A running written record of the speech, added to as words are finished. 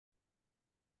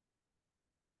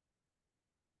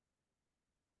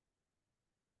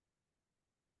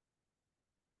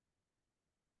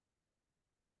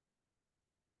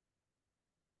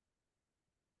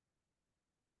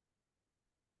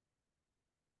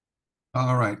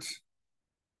All right.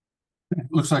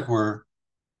 Looks like we're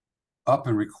up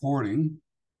and recording.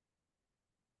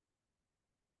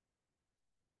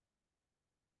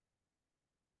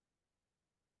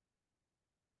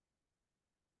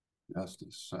 Just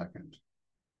a second.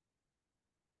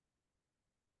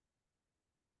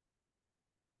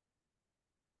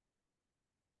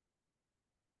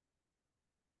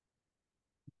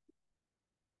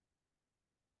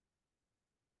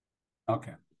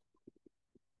 Okay.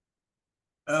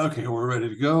 Okay, we're ready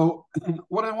to go.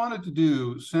 What I wanted to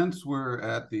do, since we're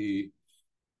at the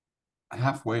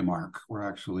halfway mark, we're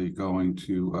actually going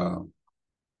to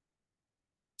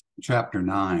chapter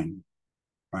 9,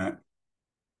 right?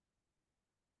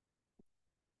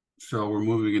 So we're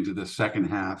moving into the second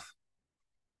half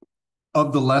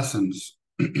of the lessons.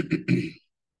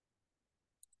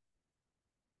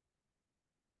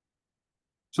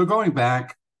 So going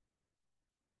back,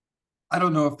 I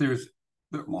don't know if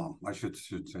well, I should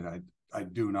say I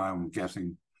do know, I'm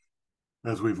guessing,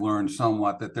 as we've learned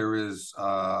somewhat, that there is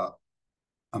a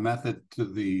method to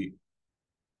the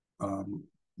um,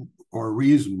 or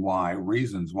reasons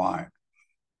why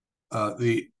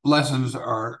the lessons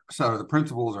are set, or the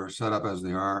principles are set up as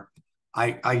they are.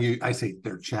 I say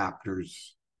they're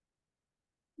chapters.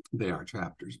 They are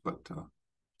chapters, but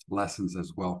lessons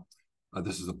as well.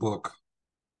 This is a book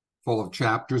full of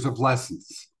chapters of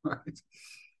lessons. Right.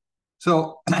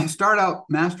 So start out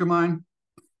mastermind.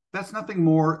 That's nothing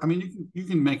more. I mean, you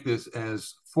can make this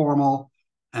as formal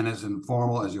and as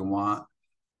informal as you want.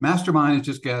 Mastermind is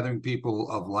just gathering people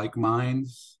of like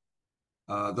minds,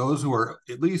 those who are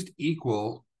at least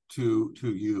equal to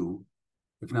you,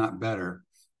 if not better,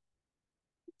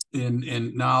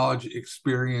 in knowledge,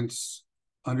 experience,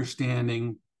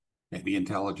 understanding, maybe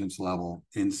intelligence level,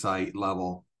 insight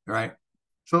level, right?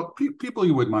 So people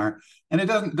you admire, and it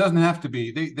doesn't have to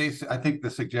be. They I think the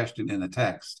suggestion in the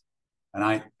text,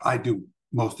 and I do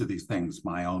most of these things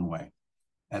my own way.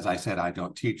 As I said, I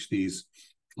don't teach these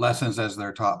lessons as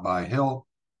they're taught by Hill.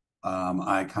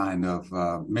 I kind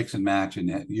of mix and match and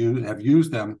have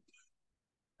used them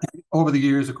over the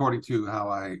years according to how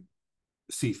I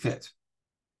see fit,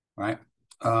 right?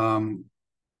 Um,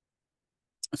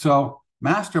 so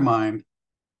mastermind,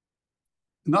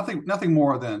 nothing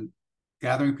more than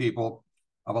gathering people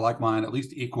of a like mind, at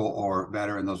least equal or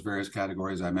better in those various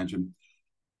categories I mentioned.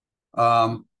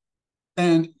 Um,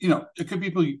 and it could be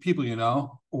people you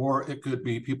know, or it could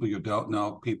be people you don't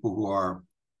know, people who are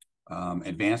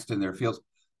advanced in their fields.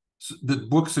 The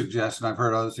book suggests, and I've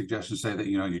heard other suggestions say that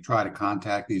you try to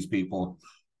contact these people,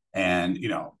 and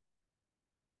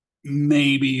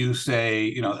maybe you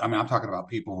say, I mean, I'm talking about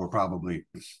people who are probably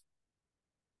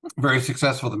very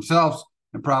successful themselves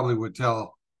and probably would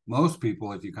tell most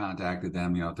people if you contacted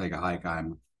them, take a hike.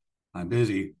 I'm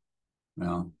busy, you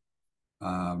know.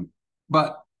 Um,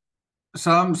 but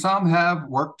some have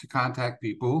worked to contact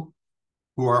people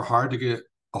who are hard to get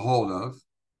a hold of,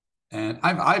 and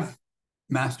I've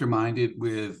masterminded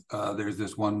with. There's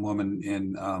this one woman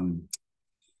in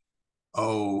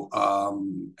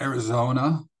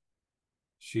Arizona.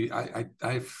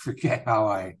 I forget how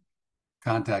I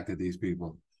contacted these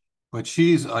people, but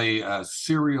she's a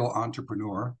serial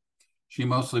entrepreneur. She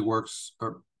mostly works,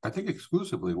 or I think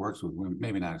exclusively works with women,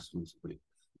 maybe not exclusively,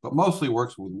 but mostly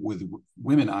works with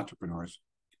women entrepreneurs.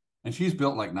 And she's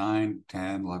built like 9,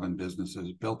 10, 11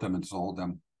 businesses, built them and sold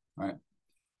them, right?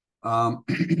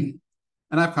 And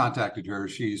I've contacted her.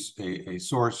 She's a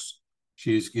source.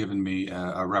 She's given me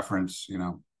a reference,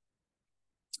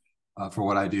 for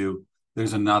what I do.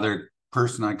 There's another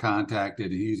person I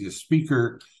contacted. He's a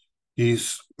speaker.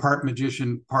 He's part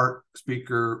magician, part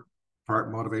speaker,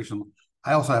 part motivational.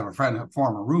 I also have a friend, a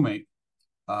former roommate,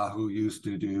 who used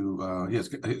to do. He's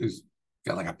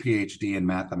got like a PhD in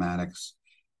mathematics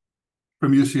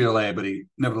from UCLA, but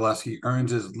nevertheless he earns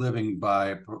his living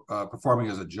by performing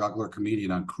as a juggler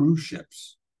comedian on cruise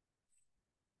ships.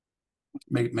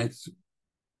 Make, makes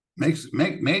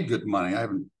made good money. I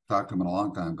haven't talked to him in a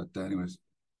long time, but anyways,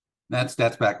 that's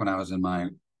back when I was in my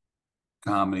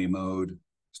comedy mode,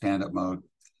 stand up mode.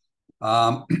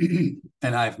 Um,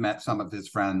 and I've met some of his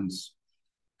friends,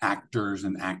 actors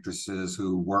and actresses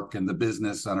who work in the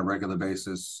business on a regular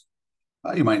basis.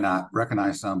 You might not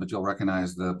recognize some, but you'll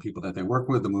recognize the people that they work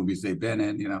with, the movies they've been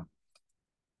in,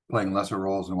 playing lesser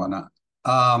roles and whatnot.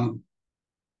 Um,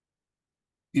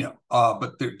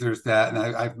 but there's that. And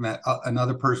I've met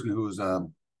another person who's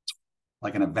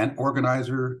like an event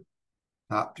organizer,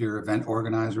 top tier event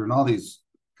organizer, and all these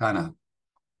kind of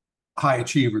high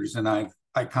achievers. And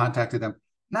I contacted them,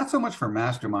 not so much for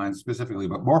masterminds specifically,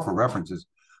 but more for references.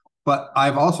 But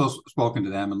I've also spoken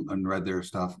to them and read their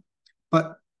stuff.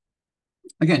 But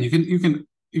again, you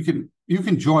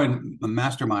can join the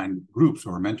mastermind groups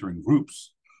or mentoring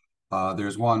groups.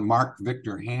 There's one, Mark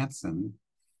Victor Hansen.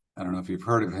 I don't know if you've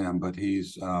heard of him, but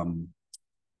he's uh,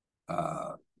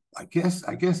 I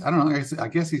don't know. I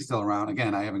guess he's still around.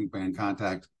 Again, I haven't been in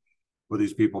contact with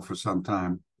these people for some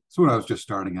time. It's when I was just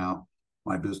starting out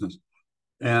my business,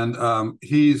 and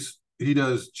he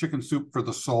does chicken soup for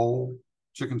the soul,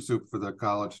 chicken soup for the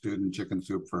college student, chicken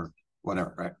soup for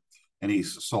whatever, right? And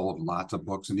he's sold lots of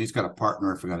books, and he's got a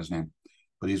partner. I forgot his name,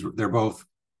 but they're both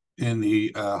in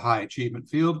the high achievement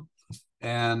field,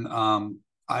 and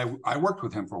I worked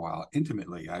with him for a while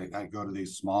intimately. I go to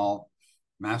these small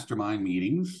mastermind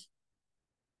meetings,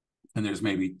 and there's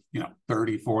maybe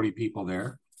 30, 40 people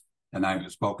there, and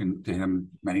I've spoken to him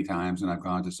many times, and I've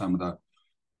gone to some of the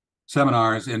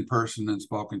seminars in person and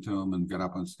spoken to him and got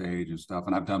up on stage and stuff,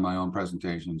 and I've done my own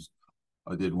presentations.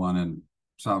 I did one in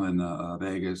some in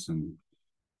Vegas and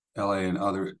LA and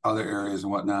other areas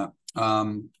and whatnot.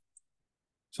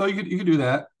 So you could do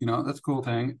that. That's a cool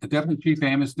thing. Definitely chief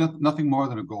aim is nothing more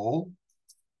than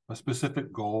a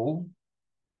specific goal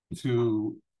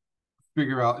to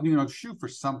figure out, shoot for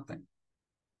something.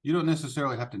 You don't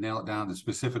necessarily have to nail it down to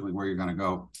specifically where you're going to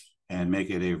go and make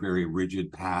it a very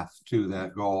rigid path to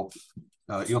that goal.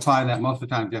 You'll find that most of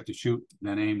the time you have to shoot,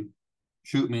 then aim.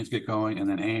 Shoot means get going, and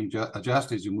then aim,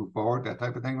 adjust as you move forward, that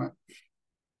type of thing. Right?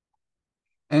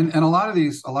 And a lot of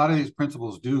these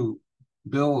principles do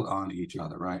build on each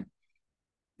other, right?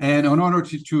 And in order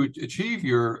to achieve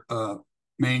your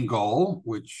main goal,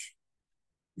 which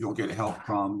you'll get help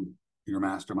from your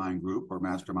mastermind group or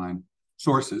mastermind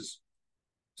sources.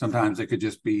 Sometimes it could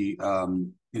just be,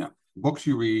 books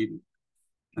you read.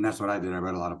 And that's what I did. I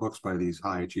read a lot of books by these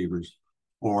high achievers,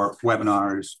 or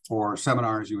webinars or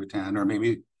seminars you attend, or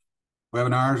maybe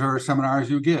webinars or seminars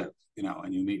you give,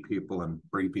 and you meet people and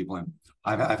bring people in.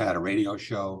 I've had a radio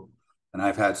show, and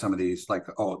I've had some of these, like,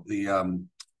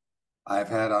 I've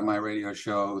had on my radio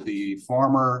show the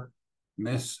former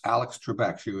Miss Alex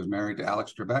Trebek. She was married to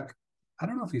Alex Trebek. I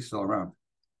don't know if he's still around.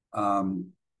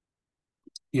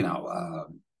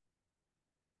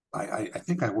 I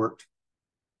think I worked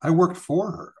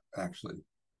for her, actually.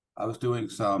 I was doing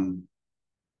some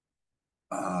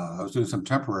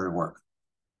temporary work.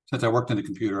 Since I worked in the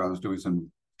computer, I was doing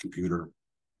some computer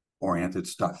oriented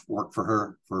stuff, work for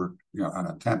her for, on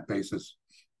a temp basis.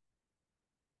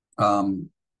 And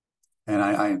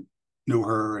I knew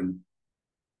her and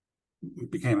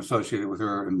became associated with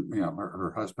her and,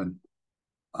 her husband.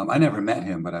 I never met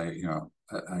him, but I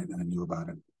knew about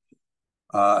him.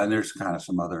 And there's kind of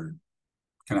some other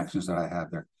connections that I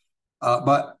have there.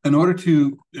 But in order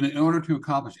to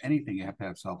accomplish anything, you have to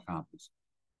have self-confidence.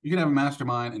 You can have a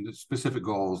mastermind and specific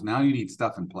goals. Now you need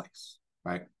stuff in place,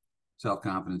 right?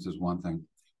 Self-confidence is one thing.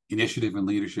 Initiative and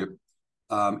leadership.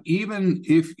 Even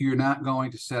if you're not going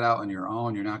to set out on your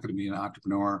own, you're not going to be an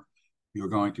entrepreneur, you're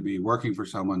going to be working for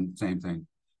someone, same thing.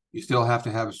 You still have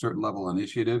to have a certain level of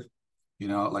initiative.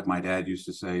 Like my dad used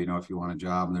to say, if you want a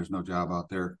job and there's no job out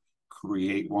there,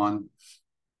 create one.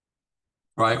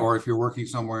 Right? Or if you're working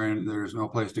somewhere and there's no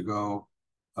place to go,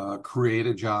 create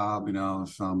a job,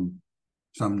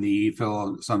 some need,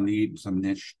 some niche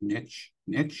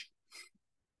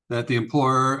that the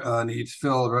employer needs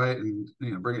filled, right? And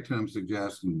bring it to them,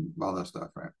 suggest, and all that stuff,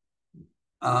 right?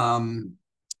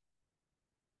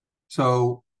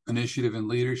 So initiative and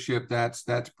leadership, that's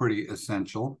pretty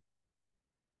essential.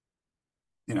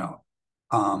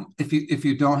 If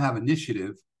you don't have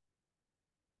initiative,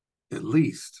 at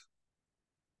least,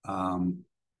 how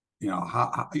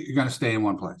you're going to stay in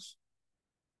one place.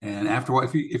 And after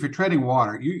what, if you're treading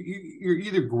water, you're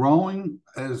either growing,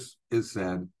 as is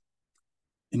said,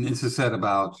 and this is said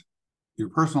about your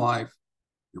personal life,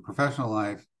 your professional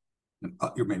life, and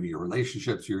maybe your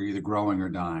relationships. You're either growing or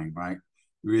dying, right?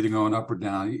 You're either going up or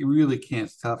down. You really can't.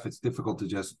 It's tough. It's difficult to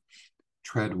just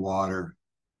tread water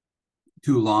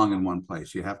too long in one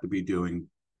place. You have to be doing,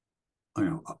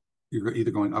 you're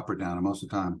either going up or down. And most of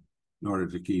the time, in order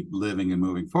to keep living and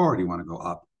moving forward, you want to go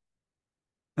up.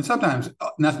 And sometimes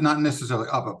not necessarily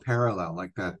up, a parallel,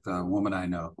 like that woman I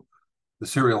know, the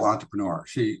serial entrepreneur.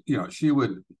 She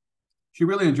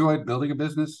really enjoyed building a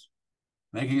business,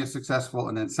 making it successful,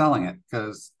 and then selling it,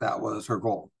 because that was her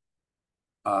goal.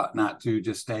 Not to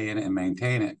just stay in it and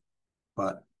maintain it,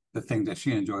 but the thing that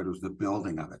she enjoyed was the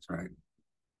building of it, right?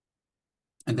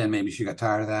 And then maybe she got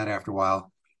tired of that after a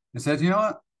while and said, you know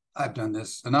what? I've done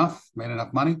this enough, made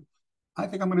enough money. I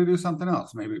think I'm going to do something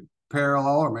else, maybe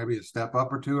parallel or maybe a step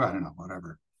up or two. I don't know,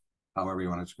 whatever, however you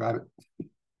want to describe it.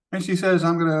 And she says,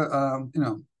 I'm going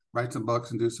to, write some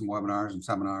books and do some webinars and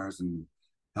seminars and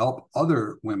help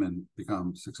other women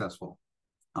become successful.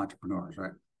 entrepreneurs,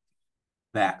 right?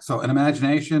 That. So an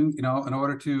imagination, in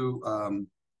order to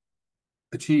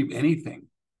achieve anything,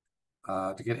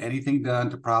 to get anything done,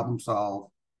 to problem solve,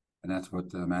 and that's what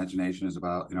the imagination is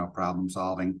about, problem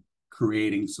solving,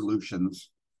 creating solutions.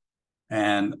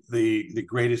 And the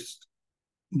greatest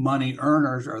money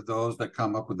earners are those that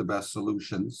come up with the best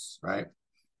solutions, right?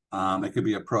 It could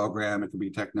be a program, it could be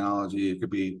technology, it could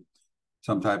be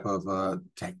some type of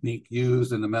technique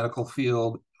used in the medical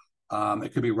field.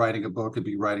 It could be writing a book, it could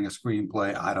be writing a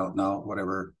screenplay. I don't know,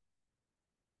 whatever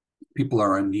people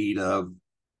are in need of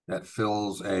that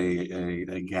fills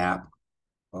a gap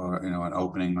or an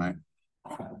opening, right?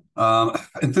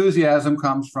 Enthusiasm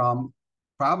comes from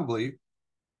probably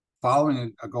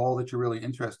following a goal that you're really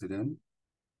interested in.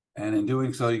 And in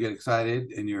doing so, you get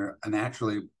excited and you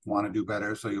naturally want to do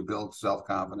better. So you build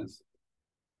self-confidence.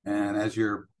 And as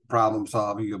you're problem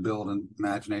solving, you build an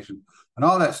imagination and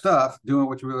all that stuff, doing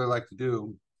what you really like to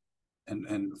do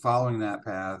and following that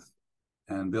path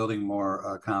and building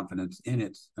more confidence in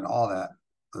it and all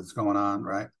that's going on,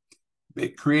 right?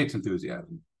 It creates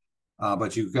enthusiasm.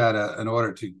 But you've got to, in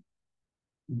order to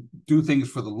do things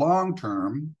for the long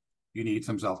term, you need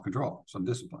some self-control, some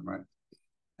discipline, right?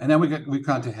 And then we've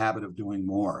come to habit of doing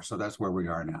more. So that's where we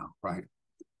are now, right?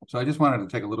 So I just wanted to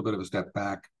take a little bit of a step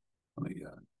back. Let me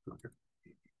go here.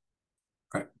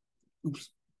 All right. Oops.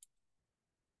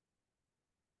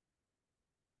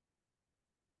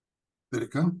 Did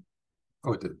it go?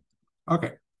 Oh, it did.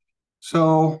 Okay.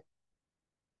 So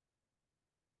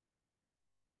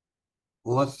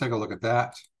let's take a look at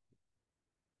that.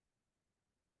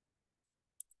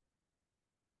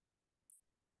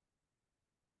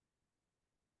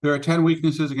 There are 10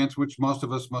 weaknesses against which most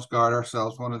of us must guard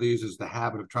ourselves. One of these is the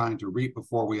habit of trying to reap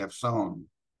before we have sown.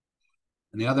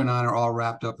 And the other 9 are all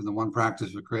wrapped up in the one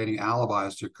practice of creating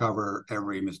alibis to cover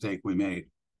every mistake we made.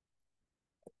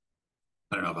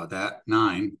 I don't know about that.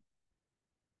 9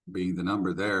 being the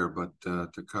number there, but to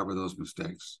cover those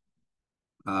mistakes.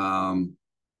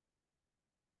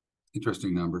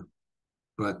 Interesting number,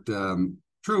 but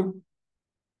true,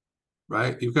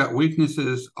 right? You've got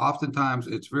weaknesses. Oftentimes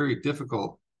it's very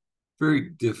difficult.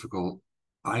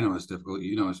 I know it's difficult.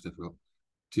 You know it's difficult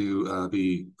to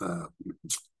be,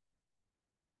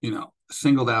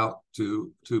 singled out,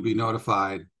 to be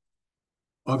notified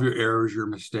of your errors, your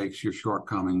mistakes, your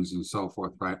shortcomings, and so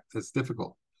forth, right? It's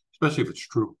difficult, especially if it's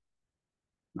true,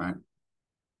 right?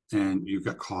 And you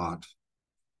got caught.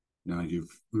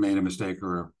 You've made a mistake,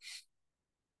 or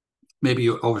maybe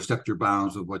you overstepped your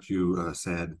bounds of what you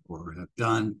said or have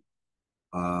done,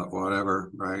 or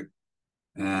whatever, right?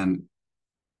 And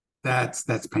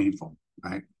that's painful,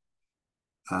 right?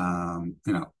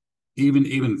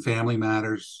 Even family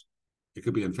matters. It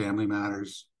could be in family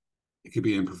matters. It could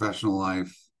be in professional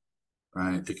life,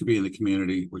 right? It could be in the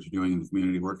community, what you're doing in the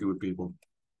community, working with people,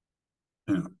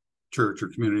 church or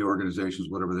community organizations,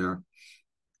 whatever they are.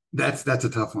 That's a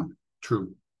tough one.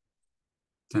 True.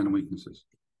 10 weaknesses.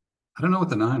 I don't know what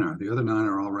the 9 are. The other 9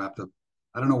 are all wrapped up.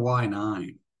 I don't know why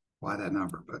 9, why that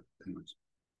number, but anyways.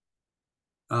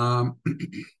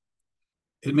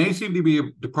 It may seem to be a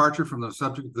departure from the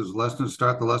subject of this lesson to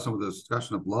start the lesson with a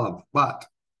discussion of love, but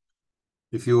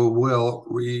if you will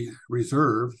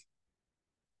reserve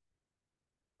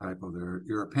typo there,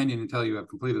 your opinion until you have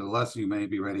completed the lesson, you may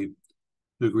be ready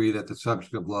to agree that the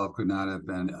subject of love could not have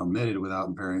been omitted without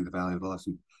impairing the value of the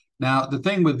lesson. Now, the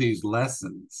thing with these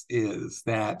lessons is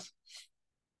that,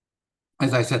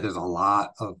 as I said, there's a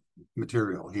lot of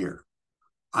material here.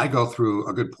 I go through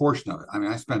a good portion of it. I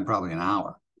mean, I spend probably an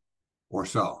hour or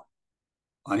so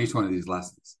on each one of these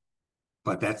lessons.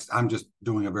 But I'm just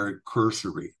doing a very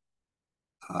cursory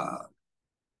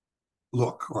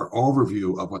look or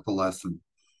overview of what the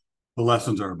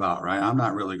lessons are about, right? I'm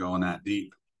not really going that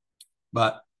deep.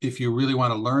 But if you really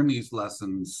want to learn these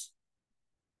lessons,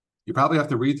 you probably have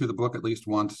to read through the book at least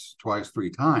once, twice, 3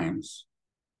 times,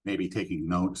 maybe taking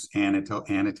notes,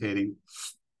 annotating,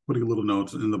 putting little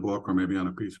notes in the book or maybe on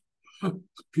a piece of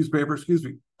paper, excuse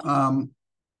me.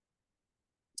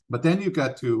 But then you've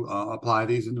got to apply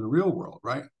these into the real world,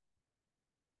 right?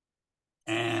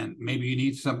 And maybe you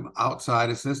need some outside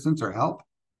assistance or help.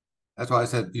 That's why I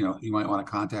said, you might want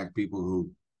to contact people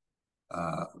who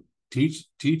teach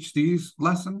these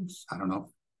lessons. I don't know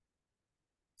if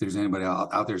there's anybody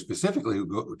out there specifically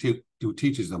who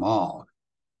teaches them all,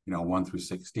 1 through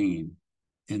 16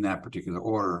 in that particular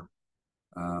order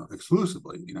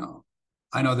exclusively.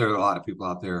 I know there are a lot of people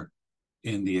out there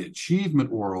in the achievement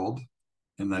world,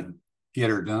 in the get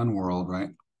her done world,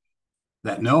 right,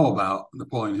 that know about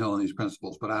Napoleon Hill and these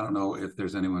principles, but I don't know if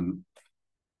there's anyone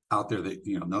out there that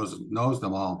knows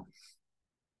them all.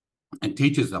 and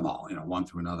teaches them all, one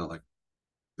through another, like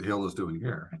the Hill is doing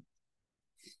here.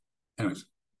 Anyways,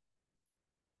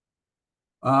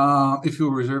 if you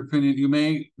will reserve opinion, you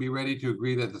may be ready to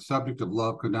agree that the subject of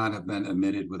love could not have been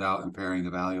omitted without impairing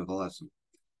the value of the lesson.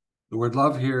 The word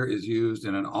love here is used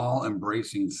in an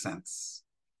all-embracing sense.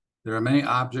 There are many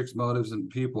objects, motives, and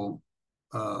people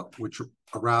which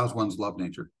arouse one's love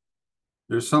nature.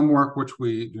 There's some work which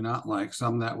we do not like,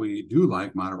 some that we do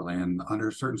like moderately, and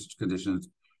under certain conditions,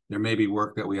 there may be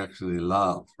work that we actually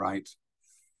love, right?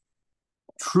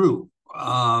 True.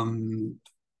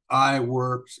 I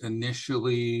worked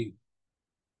initially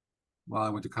while I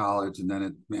went to college, and then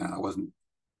it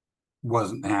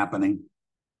wasn't happening.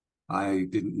 I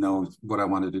didn't know what I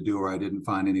wanted to do, or I didn't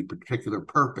find any particular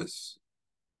purpose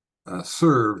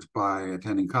served by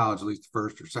attending college, at least the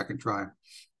first or second try.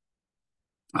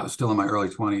 I was still in my early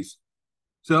 20s.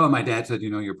 So my dad said,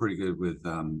 you're pretty good with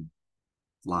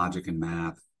logic and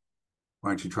math.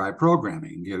 Why don't you try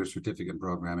programming, get a certificate in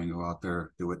programming, go out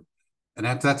there, do it. And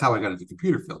that's how I got into the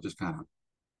computer field, just kind of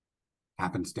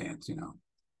happenstance, And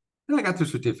I got the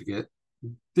certificate,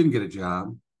 didn't get a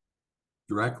job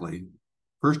directly.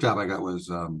 First job I got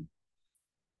was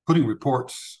putting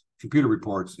computer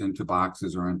reports into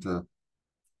boxes or into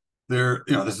their,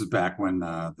 this is back when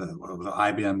the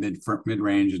IBM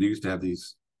mid-range, and they used to have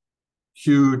these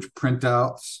huge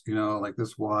printouts, like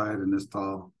this wide and this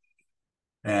tall.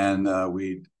 And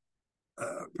we'd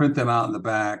print them out in the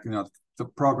back, the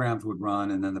programs would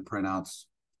run, and then the printouts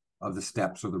of the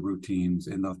steps or the routines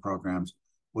in those programs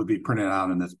would be printed out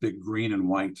in this big green and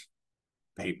white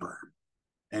paper.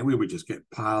 And we would just get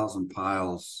piles and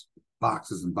piles,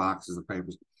 boxes and boxes of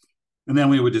papers. And then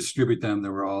we would distribute them.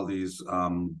 There were all these,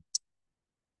 what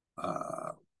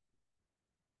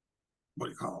do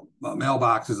you call them?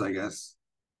 Mailboxes, I guess,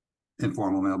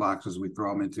 informal mailboxes we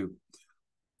throw them into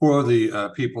for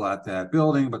the people at that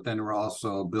building. But then there were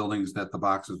also buildings that the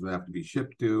boxes would have to be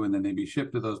shipped to, and then they'd be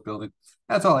shipped to those buildings.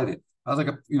 That's all I did. I was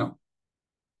like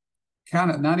kind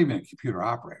of not even a computer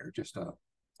operator, just I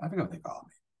forget what they call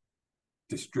me,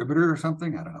 distributor or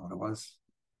something. I don't know what it was.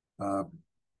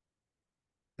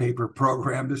 Paper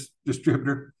program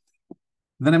distributor.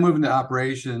 Then I moved into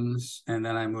operations, and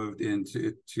then I moved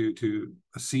into to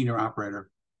a senior operator,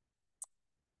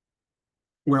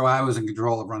 where I was in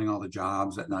control of running all the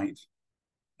jobs at night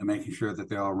and making sure that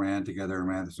they all ran together and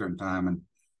ran at a certain time. And,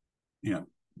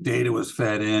 data was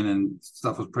fed in and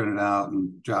stuff was printed out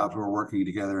and jobs were working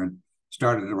together and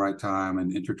started at the right time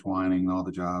and intertwining all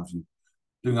the jobs and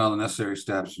doing all the necessary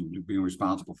steps and being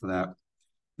responsible for that.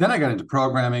 Then I got into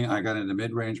programming. I got into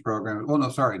mid-range programming. Well, no,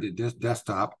 sorry, I did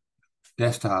desktop,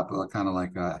 kind of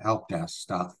like help desk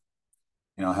stuff,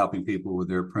 helping people with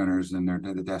their printers and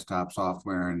the desktop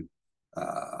software and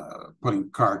putting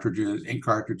ink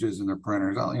cartridges in their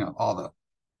printers, all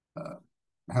the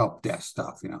help desk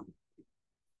stuff,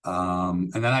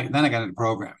 and then I got into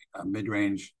programming,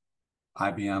 mid-range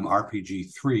IBM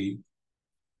RPG3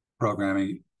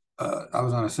 programming. I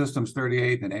was on a Systems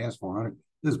 38 and AS400.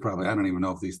 This is probably, I don't even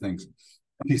know if these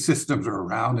systems are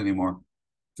around anymore.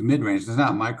 It's a mid-range. It's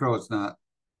not micro, it's not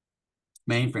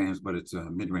mainframes, but it's a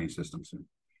mid-range system. So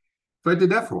I did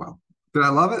that for a while. Did I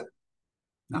love it?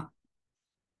 No,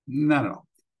 not at all.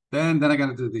 Then I got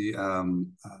into the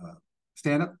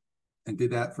stand-up and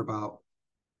did that for about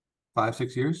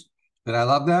 5-6 years. Did I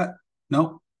love that?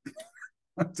 No.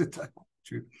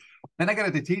 True. Then I got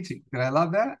into teaching. Did I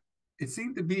love that? It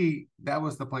seemed to be that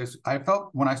was the place I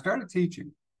felt when I started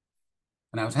teaching,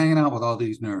 and I was hanging out with all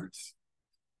these nerds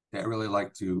that really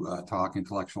like to talk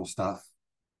intellectual stuff,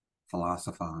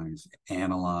 philosophize,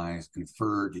 analyze,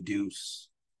 infer, deduce,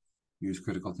 use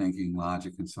critical thinking,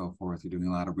 logic, and so forth. You're doing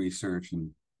a lot of research and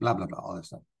blah, blah, blah, all that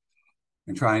stuff.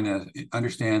 And trying to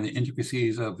understand the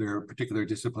intricacies of their particular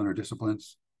discipline or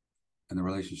disciplines and the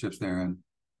relationships therein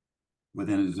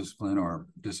within a discipline or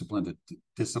discipline to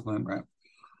discipline, right?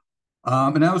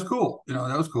 And that was cool.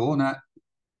 That was cool. And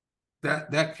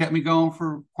that kept me going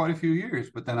for quite a few years.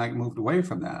 But then I moved away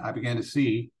from that. I began to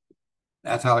see,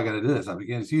 that's how I got into this. I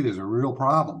began to see there's a real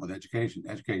problem with education.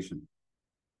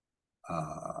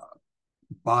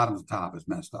 Bottom to top is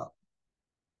messed up.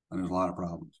 And there's a lot of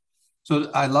problems.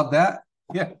 So I love that.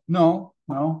 Yeah, no,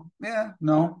 yeah,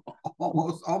 no,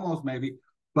 almost maybe.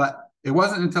 But it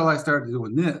wasn't until I started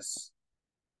doing this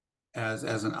as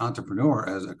an entrepreneur,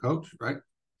 as a coach, right?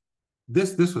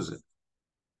 This was it.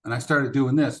 And I started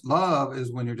doing this. Love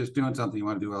is when you're just doing something you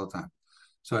want to do all the time.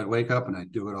 So I'd wake up and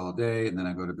I'd do it all day, and then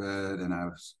I go to bed, and I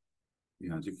was,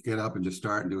 just get up and just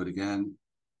start and do it again,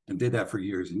 and did that for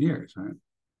years and years, right?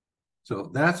 So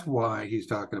that's why he's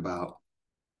talking about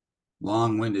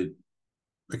long-winded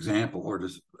example or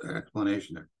just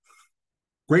explanation there.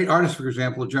 Great artists, for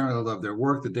example, generally love their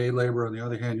work. The day laborer, on the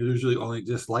other hand, usually only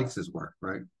dislikes his work,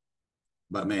 right?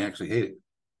 But may actually hate it.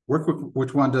 Work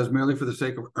which one does merely for the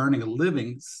sake of earning a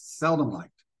living, seldom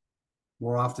liked.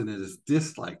 More often it is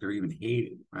disliked or even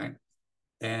hated, right?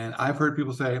 And I've heard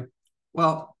people say,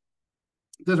 well,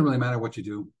 it doesn't really matter what you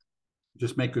do.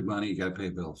 Just make good money. You got to pay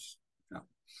bills.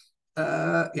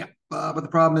 But the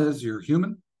problem is you're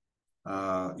human.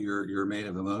 You're made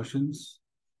of emotions.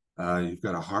 You've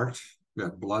got a heart. You've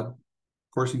got blood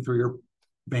coursing through your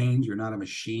veins. You're not a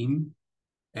machine,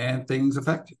 and things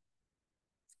affect you.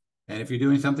 And if you're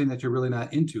doing something that you're really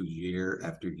not into year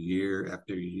after year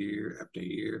after year after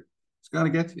year, it's going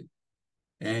to get to you.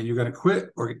 And you're going to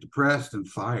quit or get depressed and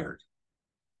fired.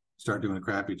 Start doing a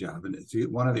crappy job. And it's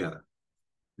one or the other,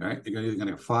 right? You're either going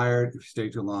to get fired if you stay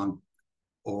too long,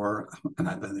 or, and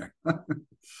I've been there,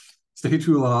 stay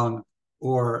too long,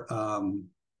 or,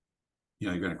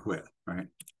 you're going to quit, right?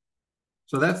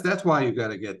 So that's why you've got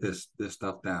to get this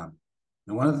stuff down.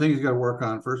 And one of the things you got to work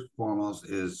on first and foremost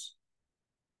is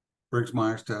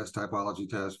Briggs-Myers test, typology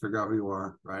test, figure out who you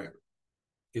are, right?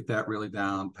 Get that really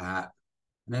down, pat,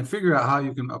 and then figure out how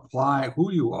you can apply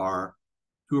who you are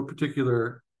to a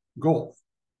particular goal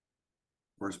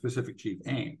or a specific chief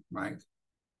aim, right?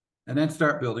 And then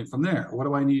start building from there. What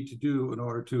do I need to do in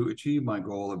order to achieve my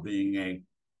goal of being a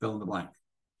fill in the blank?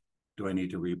 Do I need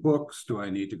to read books? Do I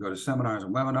need to go to seminars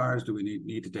and webinars? Do we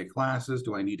need to take classes?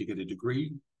 Do I need to get a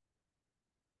degree?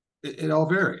 It all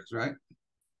varies, right?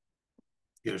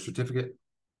 Get a certificate.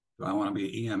 Do I want to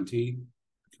be an EMT,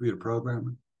 computer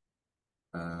programmer?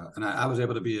 And I was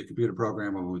able to be a computer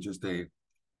programmer with just a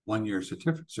one-year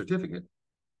certificate.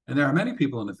 And there are many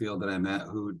people in the field that I met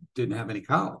who didn't have any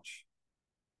college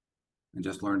and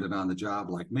just learned it on the job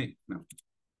like me.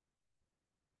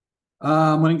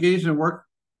 When engaged in work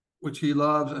which he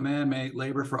loves, a man may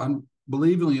labor for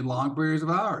unbelievably long periods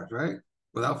of hours, right?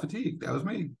 Without fatigue. That was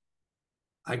me.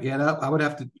 I get up, I would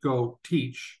have to go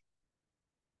teach,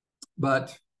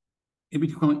 but in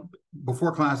between,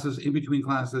 before classes, in between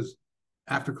classes,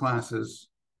 after classes,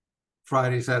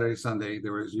 Friday, Saturday, Sunday,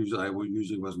 I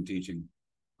usually wasn't teaching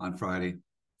on Friday.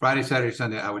 Friday, Saturday,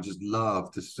 Sunday, I would just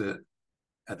love to sit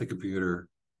at the computer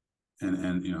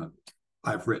and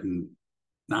I've written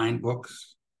 9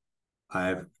 books.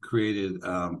 I've created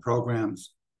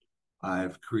programs.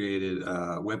 I've created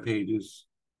web pages,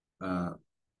 a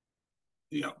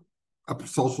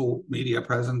social media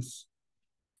presence,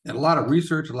 and a lot of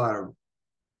research, a lot of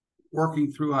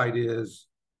working through ideas,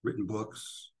 written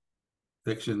books,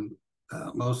 fiction,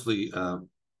 mostly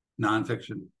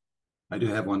nonfiction. I do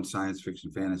have one science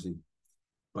fiction fantasy,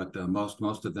 but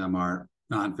most of them are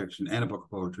nonfiction and a book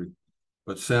of poetry.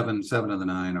 But seven of the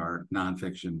 9 are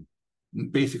nonfiction,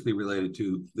 basically related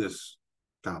to this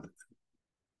topic,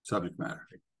 subject matter,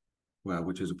 well,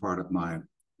 which is a part of my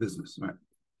business, right?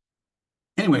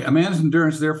 Anyway, a man's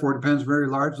endurance, therefore, depends very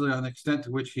largely on the extent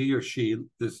to which he or she,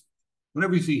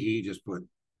 whenever you see he, just put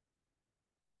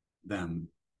them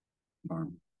or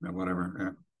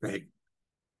whatever, fake.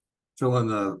 Fill in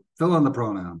the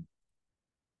pronoun.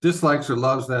 Dislikes or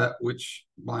loves that which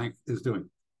blank is doing.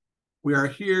 We are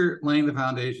here laying the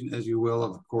foundation, as you will,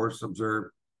 of course, observe,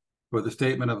 for the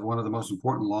statement of one of the most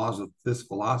important laws of this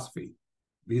philosophy,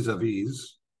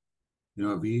 vis-a-vis. You know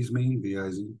what vis mean?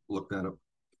 V-I-Z, look that up.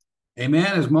 A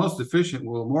man is most efficient,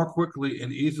 will more quickly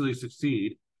and easily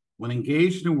succeed when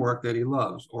engaged in work that he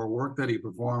loves or work that he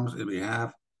performs in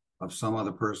behalf of some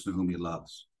other person whom he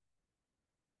loves.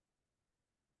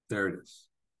 There it is.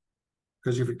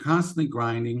 Because if you're constantly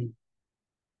grinding,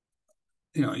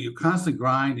 you constantly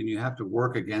grind and you have to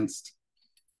work against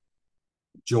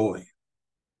joy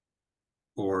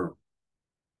or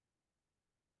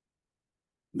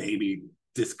maybe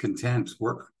discontent,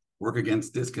 work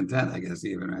against discontent, I guess,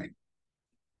 even, right?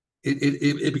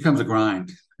 It becomes a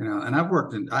grind, and I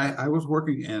was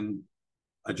working in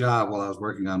a job while I was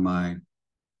working on my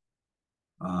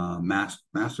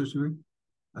master's degree,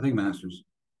 I think master's,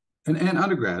 and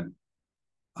undergrad.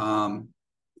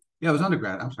 It was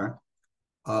undergrad, I'm sorry.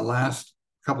 Last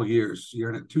couple of years,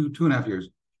 two and a half years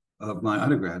of my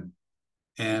undergrad.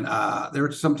 And there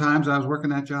were some times I was working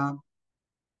that job,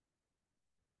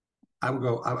 I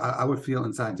would feel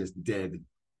inside just dead.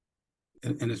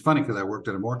 And it's funny because I worked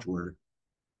at a mortuary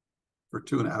for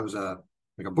I was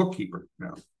like a bookkeeper,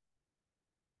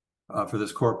 for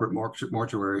this corporate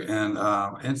mortuary, and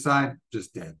inside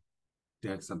just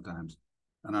dead sometimes.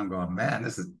 And I'm going,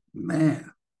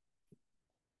 man,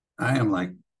 I am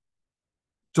like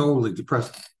totally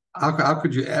depressed. How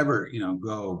could you ever,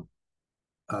 go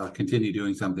continue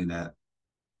doing something that,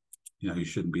 you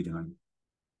shouldn't be doing?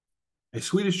 A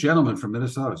Swedish gentleman from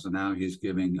Minnesota. So now he's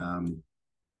giving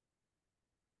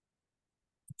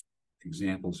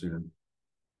examples here.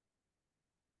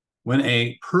 When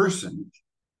a person,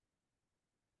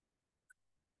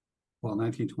 well,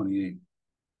 1928,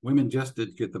 women just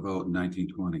did get the vote in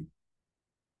 1920.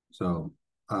 So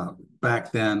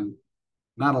back then,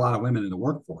 not a lot of women in the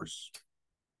workforce,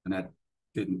 and that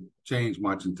didn't change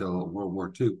much until World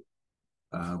War II,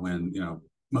 when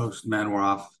most men were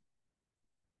off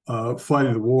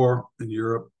fighting the war in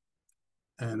Europe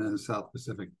and in the South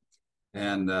Pacific.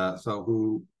 And so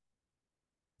who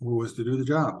was to do the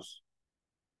jobs?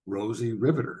 Rosie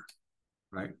Riveter,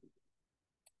 right?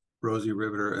 Rosie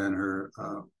Riveter and her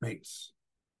mates,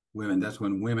 women. That's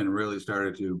when women really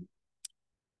started to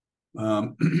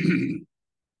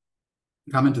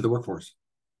come into the workforce.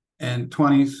 And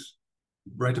 20s,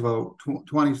 right to vote,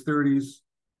 20s, 30s,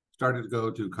 started to go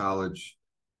to college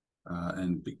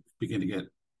and begin to get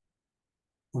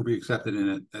or be accepted in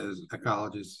it as at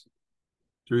colleges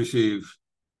to receive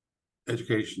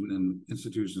education in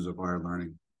institutions of higher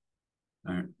learning.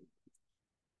 All right.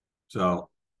 So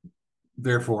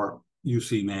therefore, you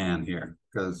see man here,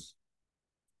 because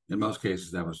in most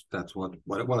cases that's what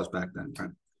it was back then.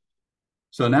 Right?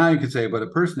 So now you could say, but a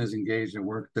person is engaged in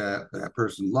work that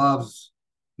person loves,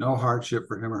 no hardship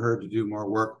for him or her to do more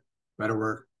work, better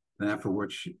work than that for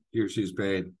which he or she is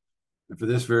paid. And for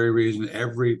this very reason,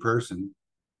 every person,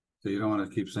 so you don't want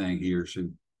to keep saying he or she,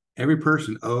 every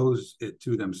person owes it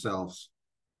to themselves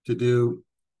to do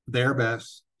their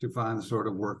best to find the sort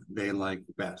of work they like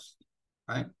best,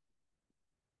 right?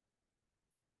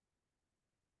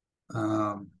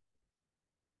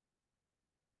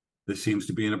 This seems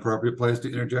to be an appropriate place to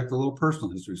interject a little personal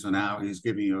history. So now he's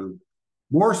giving you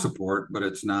more support, but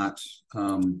it's not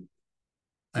an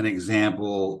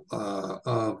example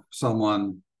of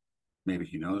someone. Maybe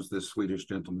he knows this Swedish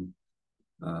gentleman.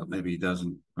 Maybe he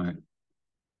doesn't, right?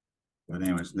 But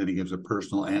anyways, then he gives a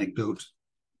personal anecdote.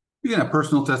 You can have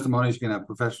personal testimonies. You can have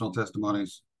professional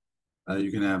testimonies.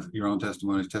 You can have your own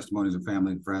testimonies, testimonies of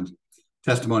family and friends,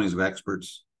 testimonies of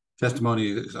experts,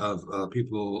 testimonies of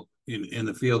people in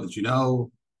the field that you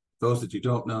know, those that you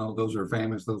don't know, those who are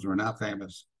famous, those who are not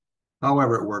famous.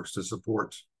 However it works to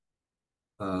support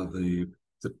the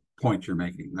point you're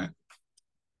making, right?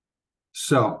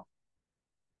 So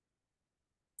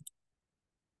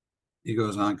he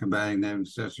goes on combating them,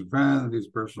 sets of friends, these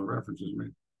personal references.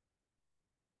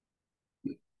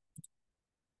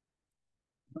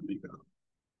 Let me go.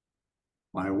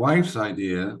 My wife's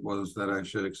idea was that I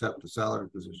should accept a salary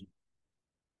position.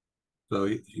 So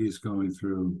he's going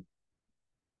through.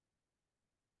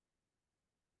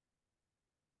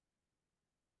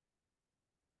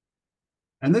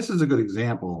 And this is a good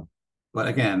example, but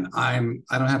again, I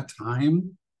don't have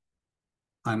time.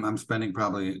 I'm spending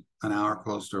probably an hour,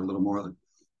 close to a little more,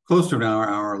 close to an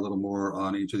hour, a little more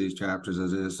on each of these chapters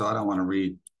as is. So I don't want to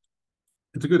read.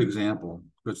 It's a good example,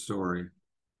 good story,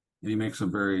 and he makes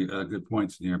some very good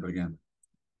points in here. But again,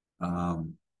 I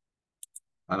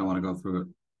don't want to go through it.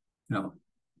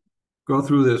 Go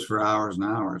through this for hours and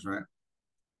hours, right?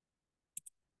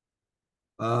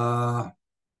 I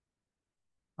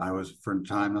was for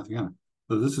time, nothing else.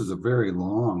 So this is a very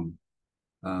long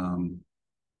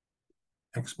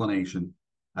explanation.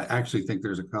 I actually think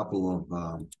there's a couple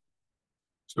of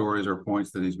stories or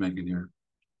points that he's making here.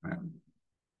 Right?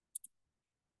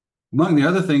 Among the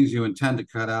other things you intend to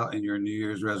cut out in your New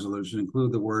Year's resolution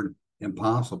include the word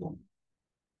impossible.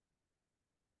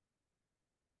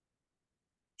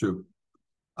 True.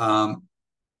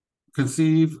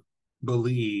 Conceive,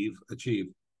 believe,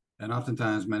 achieve. And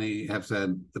oftentimes many have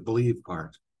said the believe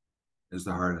part is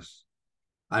the hardest.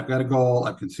 I've got a goal,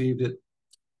 I've conceived it.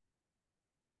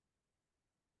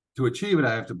 To achieve it,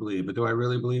 I have to believe, but do I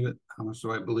really believe it? How much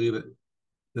do I believe it?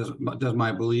 Does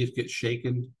my belief get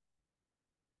shaken?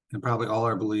 And probably all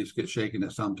our beliefs get shaken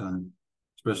at some time,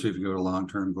 especially if you go to a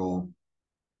long-term goal.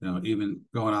 Even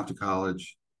going off to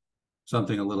college,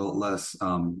 something a little less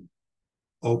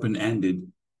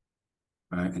open-ended,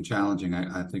 right, and challenging,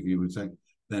 I think you would say,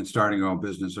 than starting your own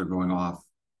business or going off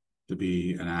to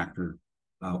be an actor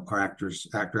or actress,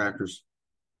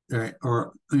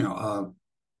 or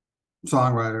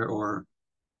songwriter or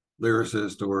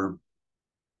lyricist or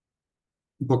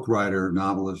book writer,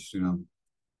 novelist, an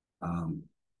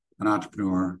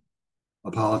entrepreneur,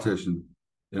 a politician.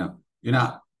 You're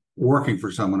not working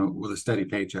for someone with a steady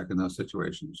paycheck in those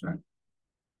situations, right?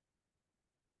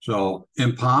 So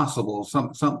impossible.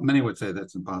 Many would say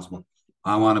that's impossible.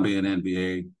 I want to be an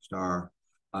NBA star.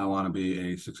 I want to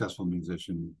be a successful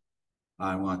musician.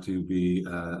 I want to be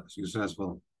a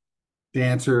successful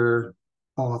dancer,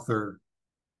 author,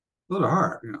 Those are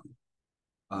hard,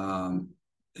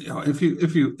 if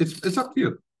you, it's up to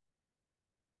you.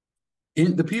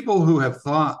 In the people who have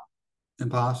thought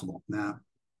impossible, nah,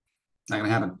 not gonna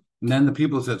happen. And then the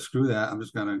people said, screw that, I'm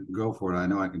just gonna go for it. I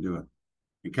know I can do it.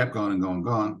 And kept going and going and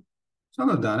going. Some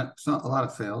have done it. Some, a lot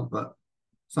have failed, but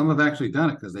some have actually done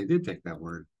it because they did take that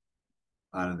word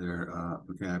out of their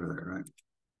vocabulary, right?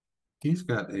 He's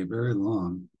got a very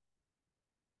long.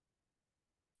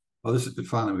 Oh, this is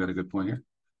finally, we got a good point here.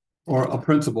 Or a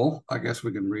principle, I guess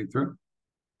we can read through.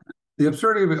 The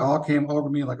absurdity of it all came over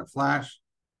me like a flash.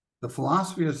 The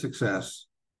philosophy of success,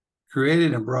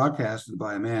 created and broadcasted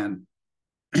by a man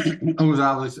who was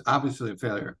obviously a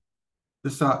failure.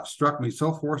 This thought struck me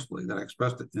so forcibly that I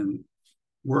expressed it in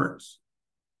words.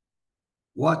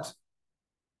 What?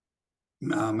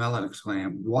 Mellon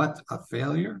exclaimed, what a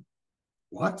failure?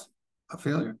 What? A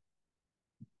failure?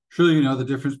 Surely you know the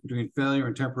difference between failure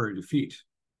and temporary defeat.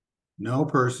 No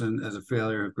person as a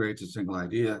failure who creates a single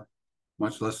idea,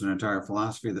 much less an entire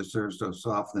philosophy that serves to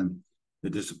soften the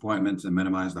disappointments and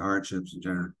minimize the hardships and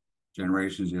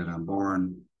generations yet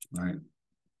unborn, right?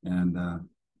 And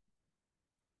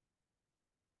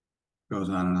goes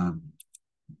on and on.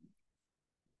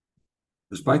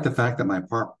 Despite the fact that my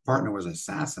partner was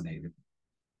assassinated.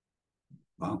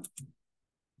 Well,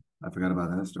 I forgot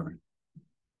about that story.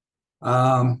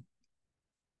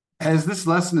 As this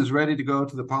lesson is ready to go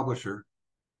to the publisher,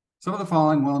 some of the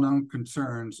following well-known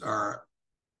concerns are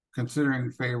considering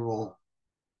favorable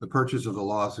the purchase of the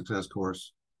Law of Success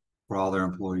course for all their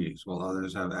employees, while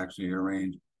others have actually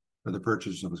arranged for the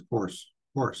purchase of this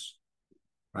course,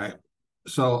 right?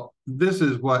 So this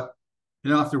is what, you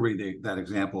don't have to read that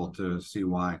example to see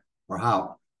why or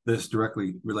how this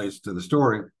directly relates to the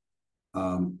story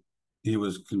he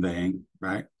was conveying,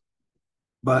 right?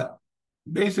 But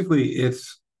basically,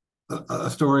 it's a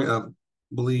story of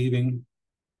believing,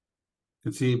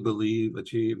 conceive, believe,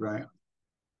 achieve, right?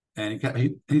 And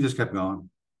he just kept going.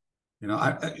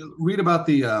 I read about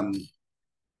the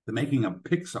making of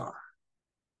Pixar.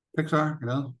 Pixar,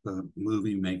 the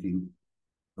movie making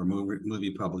or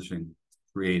movie publishing,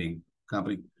 creating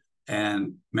company.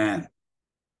 And man,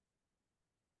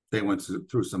 they went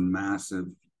through some massive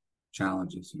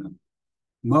challenges.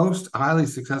 Most highly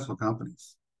successful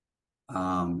companies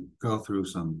go through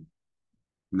some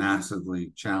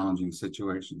massively challenging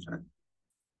situations, right?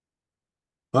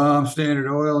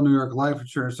 Standard Oil, New York Life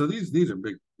Insurance. So these are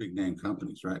big name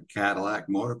companies, right? Cadillac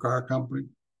Motor Car Company,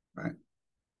 right?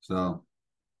 So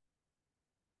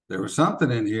there was something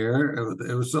in here.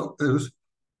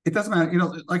 It doesn't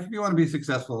matter, like if you want to be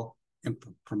successful in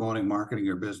promoting, marketing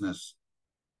your business,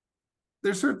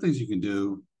 there's certain things you can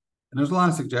do, and there's a lot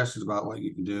of suggestions about what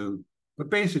you can do, but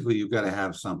basically you've got to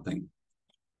have something.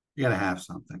 You got to have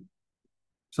something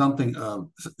something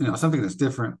that's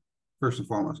different, first and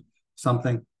foremost,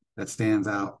 something that stands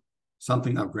out,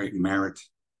 something of great merit,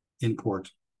 import,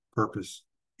 purpose,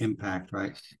 impact,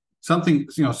 right? Something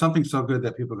so good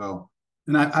that people go,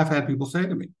 and I've had people say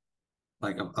to me,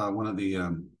 like one of the,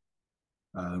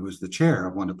 was the chair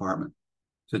of one department,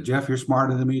 said, Jeff, you're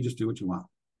smarter than me, just do what you want.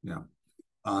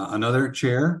 Another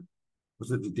chair,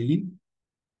 was it the dean?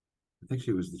 I think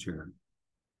she was the chair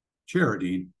or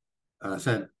dean,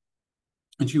 said,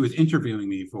 and she was interviewing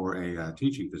me for a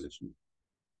teaching position,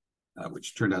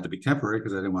 which turned out to be temporary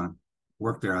because I didn't want to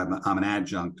work there. I'm an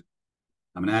adjunct.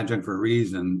 I'm an adjunct for a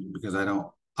reason, because I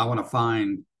want to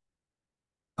find,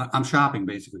 I'm shopping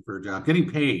basically for a job,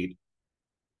 getting paid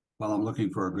while I'm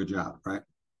looking for a good job, right?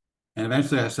 And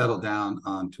eventually I settled down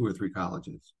on 2 or 3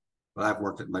 colleges, but I've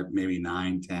worked at like maybe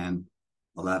 9, 10,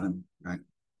 11, right?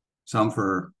 Some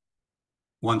for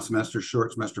 1 semester,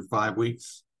 short semester, 5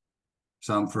 weeks,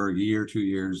 some for a year, 2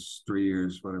 years, 3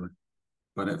 years, whatever.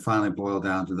 But it finally boiled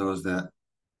down to those that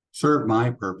serve my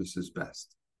purposes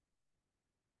best.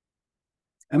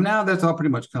 And now that's all pretty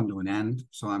much come to an end.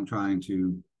 So I'm trying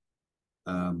to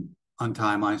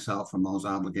untie myself from those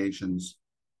obligations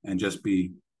and just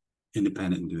be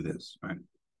independent and do this, right?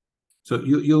 So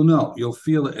you'll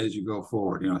feel it as you go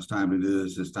forward. It's time to do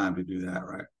this, it's time to do that,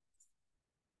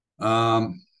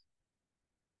 right?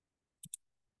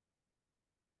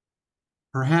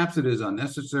 Perhaps it is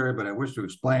unnecessary, but I wish to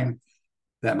explain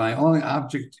that my only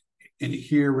object in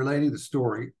here relating the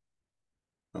story,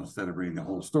 instead of reading the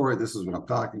whole story, this is what I'm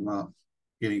talking about,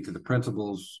 getting to the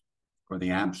principles or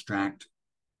the abstract,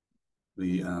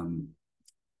 the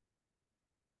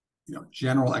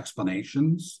general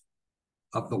explanations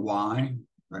of the why,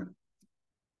 right?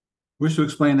 Wish to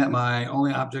explain that my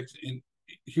only object in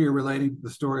here relating to the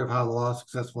story of how the law of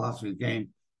success philosophy is gained,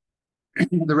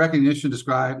 the recognition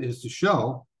described is to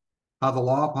show how the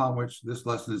law upon which this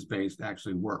lesson is based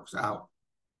actually works out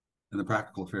in the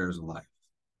practical affairs of life.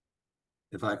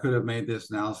 If I could have made this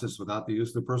analysis without the use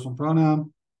of the personal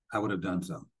pronoun, I would have done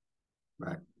so,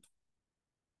 right?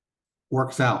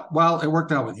 Works out. Well, it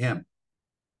worked out with him.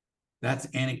 That's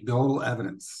anecdotal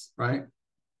evidence, right?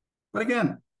 But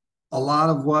again, a lot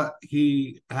of what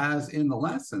he has in the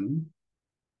lesson,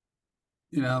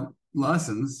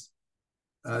 lessons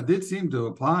did seem to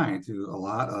apply to a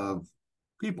lot of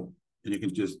people. And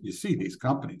you see these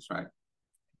companies, right?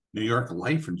 New York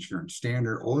Life Insurance,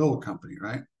 Standard Oil Company,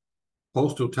 right?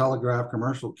 Postal Telegraph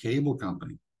Commercial Cable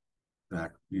Company.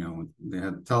 Back, they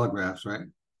had telegraphs, right?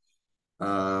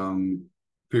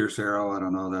 Pierce Arrow, I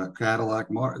don't know that. Cadillac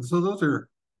Motor. So those are,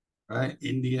 right?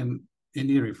 Indian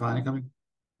Refining Company,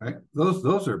 right?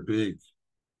 Those are big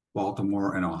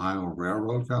Baltimore and Ohio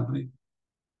Railroad Company.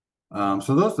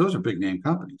 So those are big name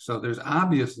companies. So there's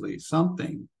obviously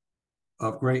something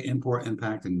of great import,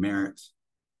 impact, and merit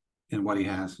in what he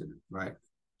has here, right?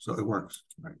 So it works,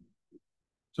 right?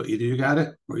 So either you got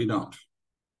it or you don't.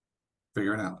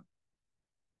 Figure it out.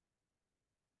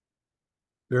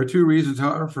 There are two reasons,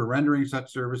 however, for rendering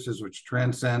such services which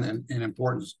transcend in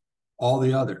importance all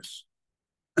the others.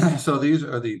 So these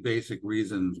are the basic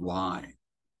reasons why,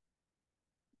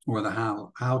 or the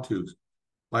how-tos.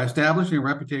 By establishing a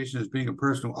reputation as being a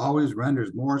person who always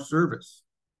renders more service,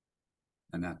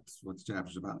 and that's what the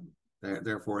chapter's about.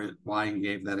 Therefore, why he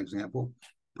gave that example,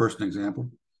 person example,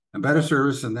 and better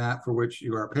service than that for which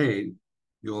you are paid,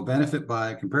 you will benefit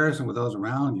by comparison with those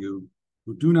around you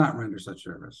who do not render such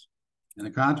service. And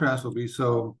the contrast will be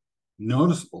so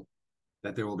noticeable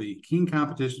that there will be keen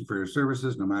competition for your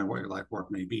services, no matter what your life work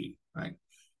may be, right?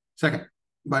 Second,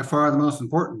 by far the most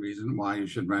important reason why you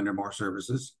should render more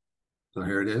services. So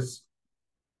here it is.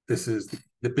 This is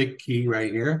the big key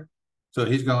right here. So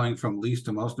he's going from least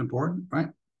to most important, right?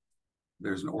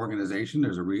 There's an organization.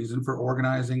 There's a reason for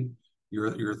organizing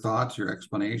your thoughts, your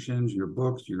explanations, your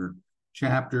books, your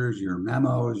chapters, your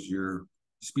memos, your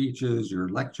speeches, your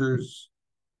lectures,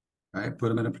 right? Put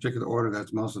them in a particular order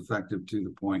that's most effective to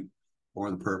the point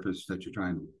or the purpose that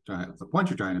you're the point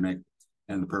you're trying to make,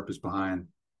 and the purpose behind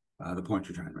the point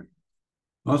you're trying to make.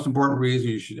 Most important reason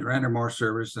you should render more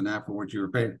service than that for which you were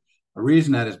paid. A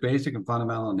reason that is basic and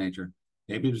fundamental in nature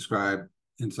may be described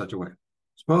in such a way.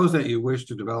 Suppose that you wish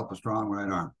to develop a strong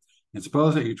right arm, and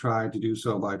suppose that you try to do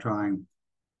so by tying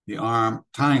the arm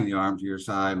to your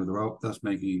side with a rope, thus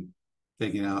taking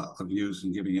it out of use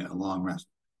and giving it a long rest.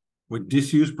 Would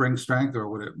disuse bring strength, or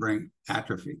would it bring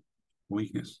atrophy,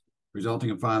 weakness, resulting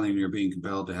in finally you're being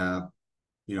compelled to have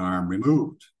the arm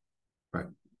removed? Right.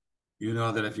 You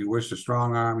know that if you wish a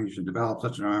strong arm, you should develop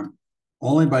such an arm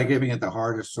only by giving it the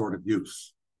hardest sort of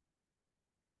use.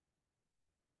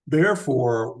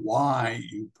 Therefore, why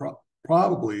you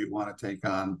probably want to take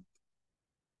on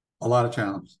a lot of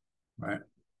challenges, right?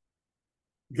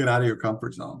 Get out of your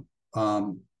comfort zone.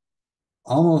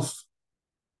 Almost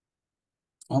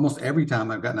every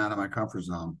time I've gotten out of my comfort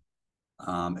zone,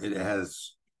 it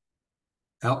has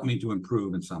helped me to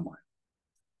improve in some way.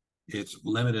 It's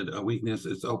limited a weakness.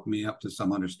 It's opened me up to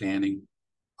some understanding,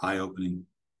 eye-opening,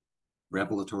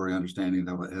 revelatory understanding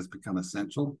that has become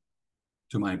essential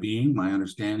to my being, my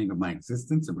understanding of my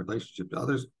existence and relationship to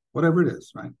others, whatever it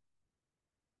is, right?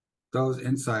 Those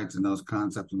insights and those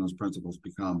concepts and those principles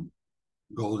become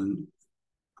golden,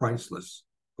 priceless,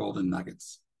 golden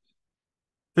nuggets.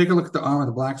 Take a look at the arm of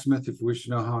the blacksmith if you wish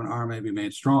to know how an arm may be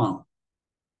made strong.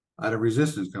 Out of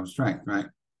resistance comes strength, right?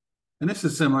 And this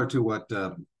is similar to what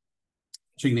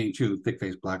Ching-Ning Chu,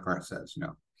 Thick-Faced Blackheart says,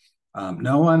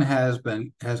 no one has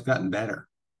gotten better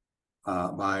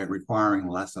by requiring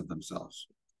less of themselves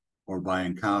or by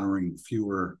encountering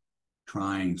fewer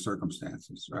trying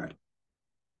circumstances, right?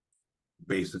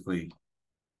 Basically,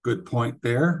 good point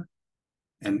there.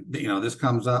 And, this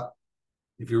comes up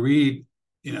if you read,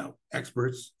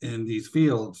 experts in these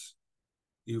fields,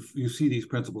 you see these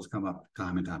principles come up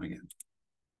time and time again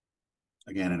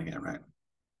and again, right?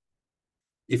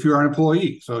 If you're an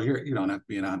employee, so here you don't have to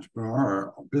be an entrepreneur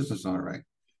or a business owner, right?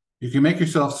 You can make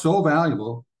yourself so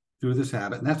valuable through this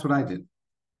habit, and that's what I did.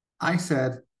 I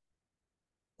said,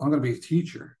 I'm going to be a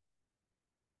teacher.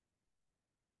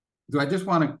 Do I just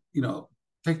want to,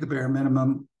 take the bare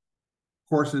minimum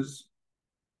courses?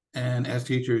 And as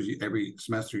teachers, every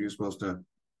semester you're supposed to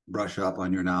brush up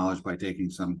on your knowledge by taking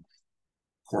some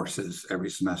courses every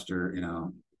semester,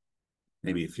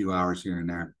 maybe a few hours here and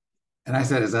there. And I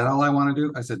said, is that all I want to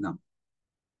do? I said, no.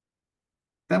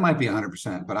 That might be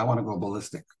 100%, but I want to go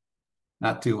ballistic.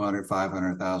 Not 200,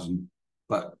 500,000,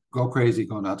 but go crazy,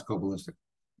 go nuts, go ballistic.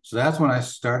 So that's when I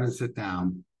started to sit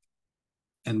down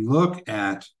and look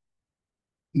at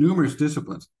numerous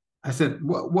disciplines. I said,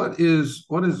 what is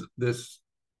this?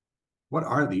 What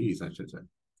are these, I should say,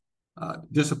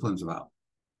 disciplines about?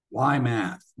 Why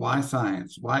math? Why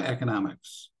science? Why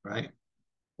economics? Right?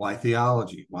 Why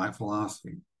theology? Why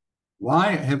philosophy?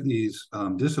 Why have these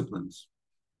disciplines,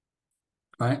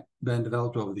 right, been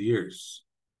developed over the years?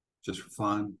 Just for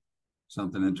fun,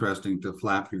 something interesting to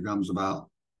flap your gums about,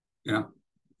 you know?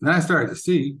 And then I started to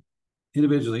see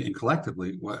individually and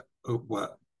collectively what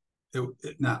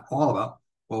not all about,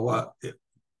 well, what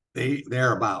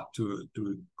they're about to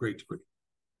a great degree.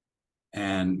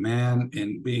 And man,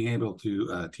 in being able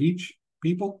to teach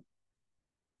people,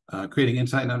 creating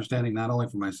insight and understanding not only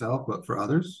for myself but for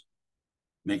others,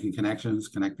 making connections,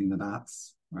 connecting the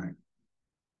dots, right?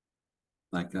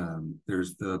 Like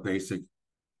there's the basic.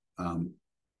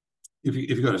 If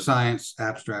you go to science,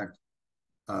 abstract,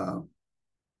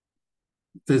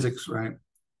 physics, right?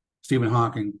 Stephen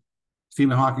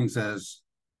Hawking says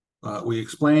we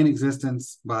explain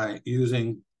existence by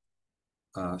using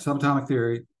subatomic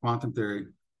theory, quantum theory,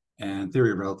 and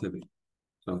theory of relativity.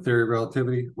 So theory of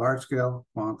relativity, large scale,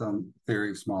 quantum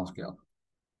theory, small scale.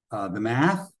 The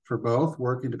math for both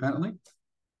work independently,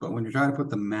 but when you're trying to put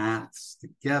the maths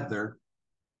together,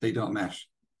 they don't mesh.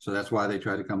 So that's why they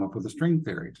try to come up with a string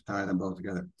theory to tie them both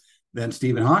together. Then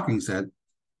Stephen Hawking said,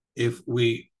 if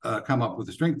we come up with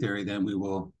a string theory, then we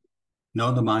will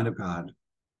know the mind of God,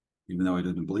 even though he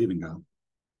didn't believe in God,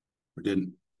 or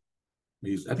didn't.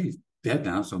 I think he's dead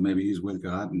now, so maybe he's with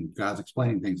God and God's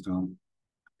explaining things to him.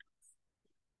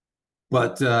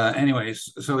 But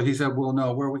anyways, so he said, we'll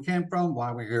know where we came from,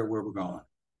 why we're here, where we're going.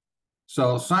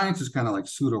 So science is kind of like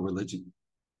pseudo-religion,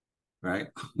 right?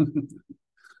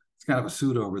 It's kind of a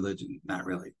pseudo-religion, not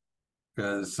really,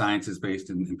 because science is based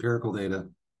in empirical data,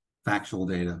 factual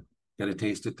data. Got to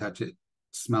taste it, touch it,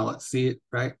 smell it, see it,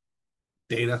 right?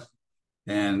 Data.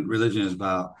 And religion is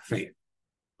about faith,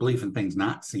 belief in things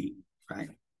not seen, right?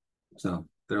 So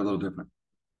they're a little different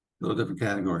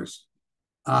categories.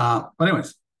 But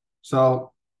anyways,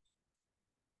 so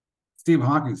Stephen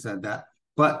Hawking said that,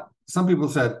 but some people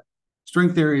said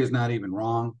string theory is not even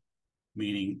wrong,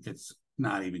 meaning it's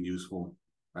not even useful,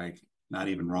 right? Not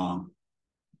even wrong.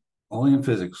 Only in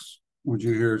physics would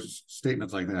you hear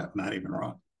statements like that, not even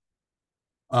wrong.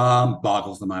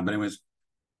 Boggles the mind. But anyways,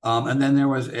 and then there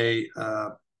was a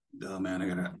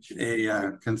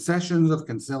concessions of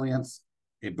consilience,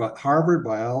 a Harvard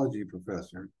biology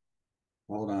professor.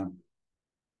 Hold on.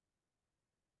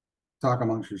 Talk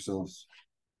amongst yourselves.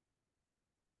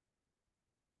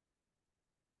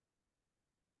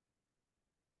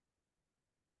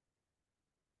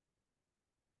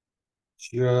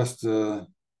 Just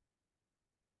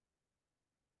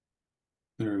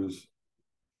there's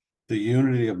the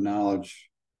unity of knowledge.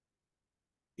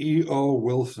 E.O.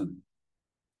 Wilson.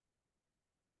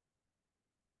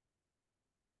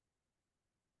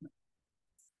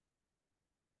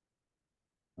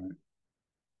 Right.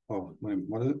 Oh, wait,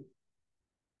 what is it?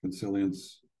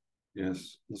 Consilience.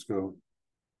 Yes, let's go.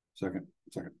 Second.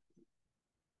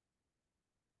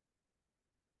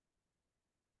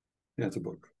 Yeah, it's a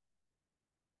book.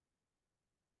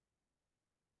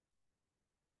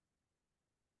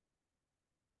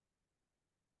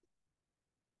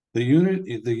 The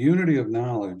unity of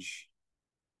knowledge.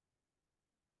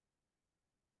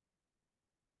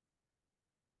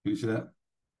 Can you see that?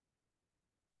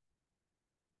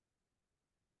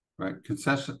 Right.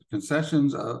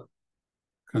 Concessions of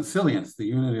consilience, the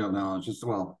unity of knowledge. Just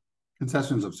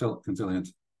concessions of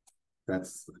consilience.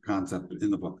 That's the concept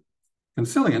in the book.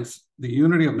 Consilience, the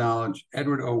unity of knowledge,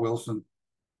 Edward O. Wilson.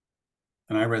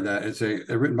 And I read that. It's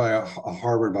written by a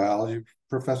Harvard biology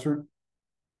professor.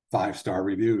 5-star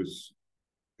reviews.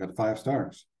 Got 5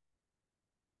 stars.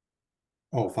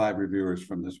 Oh, 5 reviewers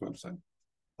from this website.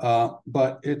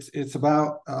 But it's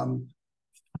about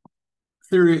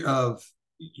theory of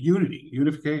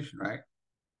unification, right?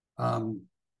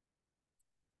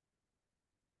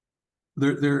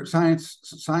 They're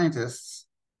scientists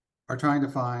are trying to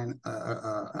find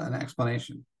an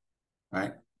explanation,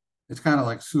 right? It's kind of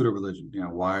like pseudo-religion,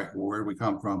 where do we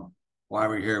come from? Why are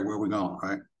we here? Where are we going,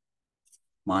 right?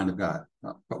 Mind of God.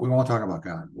 But we won't talk about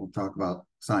God. We'll talk about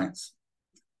science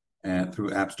and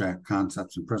through abstract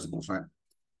concepts and principles, right?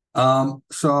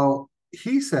 So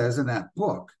he says in that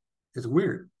book, it's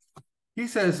weird. He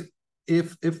says,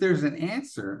 if there's an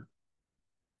answer,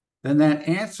 then that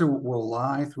answer will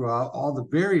lie throughout all the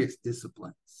various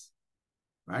disciplines,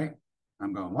 right?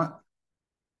 I'm going, what?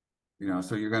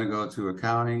 So you're going to go to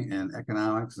accounting and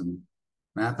economics and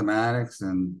mathematics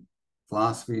and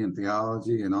philosophy and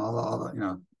theology and all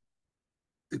the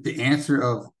the answer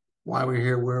of why we're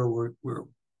here, where we're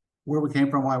where we came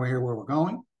from, why we're here, where we're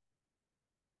going.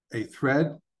 A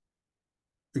thread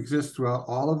exists throughout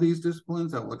all of these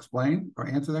disciplines that will explain or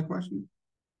answer that question.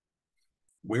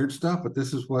 Weird stuff, but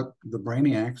this is what the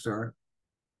brainiacs are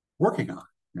working on.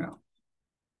 You know,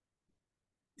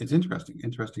 it's interesting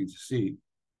to see.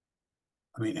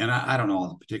 I mean, and I don't know all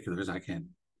the particulars. I can't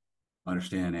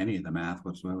understand any of the math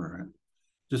whatsoever. Right?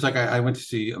 Just like I went to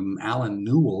see Alan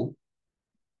Newell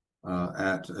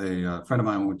at a friend of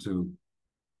mine went to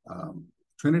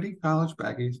Trinity College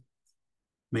back east,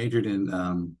 majored in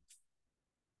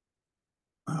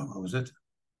what was it?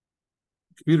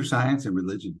 Computer science and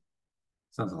religion,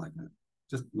 something like that.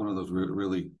 Just one of those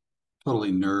really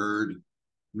totally nerdy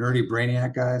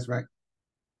brainiac guys, right?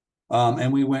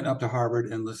 And we went up to Harvard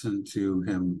and listened to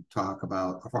him talk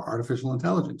about artificial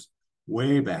intelligence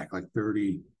way back, like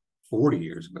 30, 40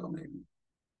 years ago, maybe.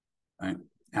 Right?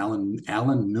 Alan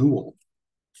Newell.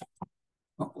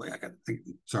 Hopefully,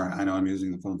 sorry, I know I'm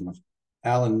using the phone too much.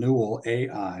 Alan Newell,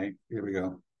 AI. Here we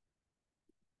go.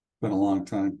 Been a long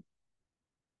time.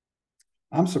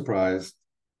 I'm surprised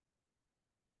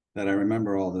that I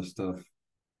remember all this stuff.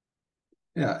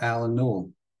 Yeah, Alan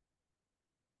Newell,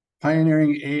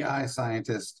 pioneering AI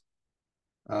scientist,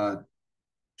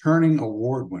 Turing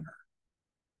Award winner.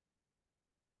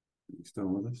 Are you still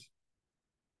with us?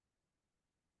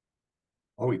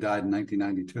 Oh, he died in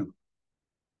 1992.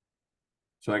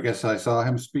 So I guess I saw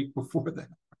him speak before that.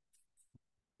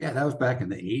 Yeah, that was back in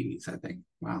the 80s, I think.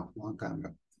 Wow, long time ago.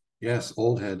 Yes,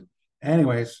 old head.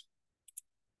 Anyways,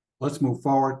 let's move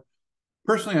forward.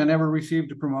 Personally, I never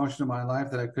received a promotion in my life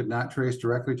that I could not trace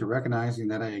directly to recognizing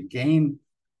that I had gained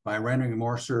by rendering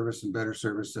more service and better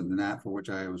service than that for which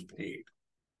I was paid.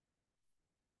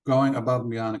 Going above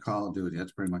and beyond the call of duty.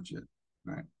 That's pretty much it,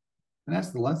 right? And that's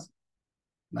the lesson.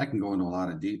 And I can go into a lot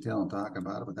of detail and talk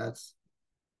about it, but that's,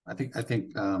 I think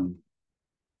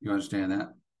you understand that.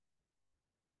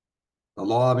 The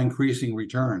law of increasing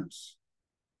returns.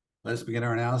 Let's begin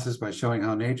our analysis by showing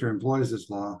how nature employs this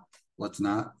law. Let's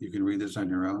not. You can read this on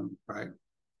your own, right?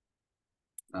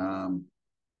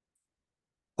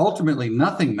 Ultimately,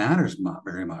 nothing matters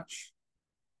very much.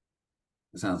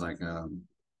 It sounds like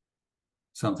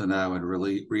something that I would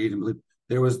really read and believe.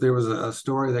 There was a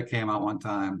story that came out one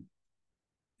time,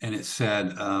 and it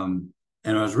said, and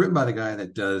it was written by the guy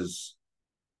that does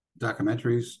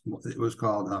documentaries. It was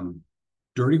called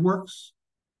Dirty Works,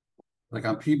 like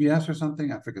on PBS or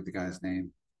something. I forget the guy's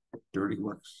name. Dirty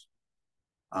Works.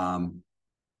 And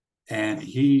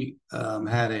he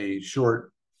had a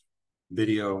short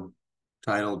video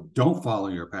titled "Don't Follow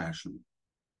Your Passion."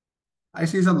 I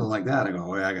see something like that, I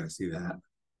go, oh, yeah, I got to see that.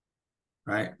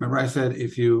 Right? Remember I said,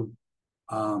 if you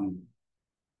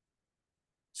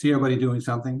see everybody doing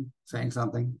something, saying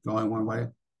something, going one way,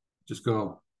 just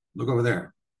go look over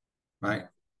there. Right?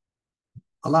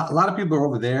 A lot of people are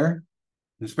over there,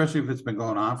 especially if it's been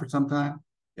going on for some time.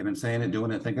 They've been saying it,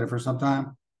 doing it, thinking it for some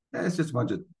time. It's just a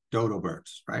bunch of dodo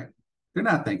birds, right? They're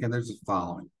not thinking, they're just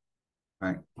following,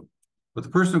 right? But the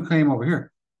person who came over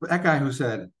here, that guy who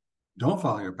said, don't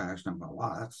follow your passion, I'm going,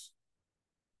 wow, that's,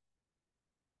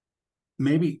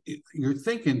 maybe you're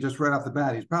thinking just right off the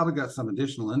bat, he's probably got some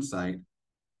additional insight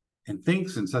and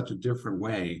thinks in such a different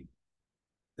way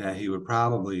that he would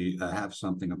probably have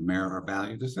something of merit or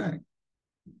value to say,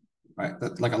 right?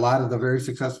 That, like a lot of the very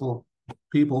successful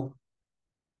people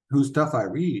whose stuff I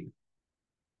read,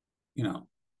 you know,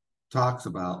 talks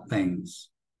about things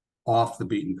off the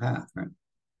beaten path, right?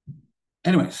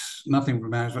 Anyways, nothing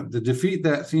matters. The defeat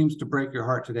that seems to break your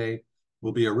heart today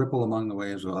will be a ripple among the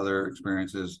waves of other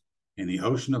experiences in the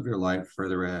ocean of your life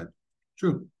further ahead.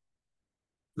 True.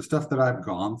 The stuff that I've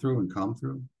gone through and come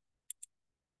through,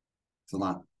 it's a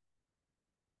lot.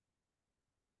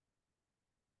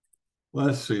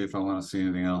 Let's see if I want to see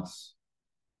anything else.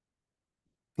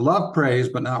 To love praise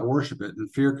but not worship it,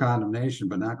 and fear condemnation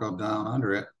but not go down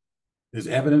under it, is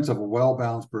evidence of a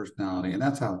well-balanced personality, and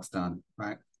that's how it's done,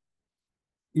 right?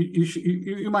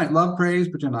 You might love praise,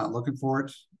 but you're not looking for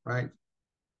it, right?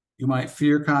 You might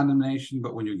fear condemnation,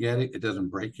 but when you get it, it doesn't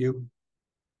break you.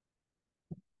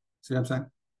 See what I'm saying?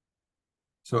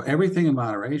 So everything in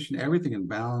moderation, everything in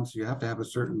balance. You have to have a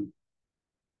certain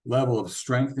level of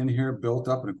strength in here built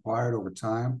up and acquired over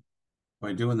time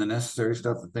by doing the necessary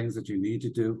stuff, the things that you need to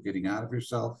do, getting out of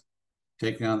yourself,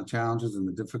 taking on the challenges and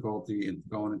the difficulty and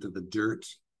going into the dirt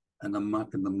and the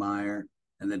muck and the mire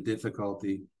and the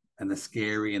difficulty and the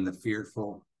scary and the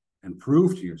fearful, and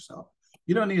prove to yourself.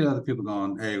 You don't need other people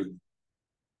going, hey,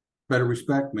 better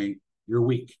respect me, you're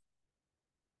weak.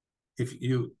 If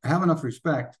you have enough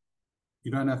respect,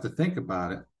 you don't have to think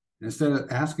about it. And instead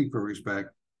of asking for respect,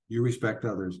 you respect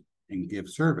others and give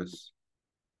service.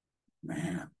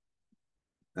 Man,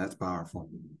 that's powerful.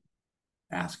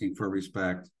 Asking for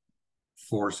respect,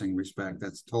 forcing respect,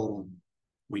 that's total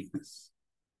weakness.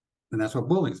 And that's what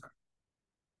bullies are.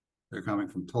 They're coming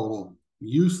from total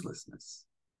uselessness,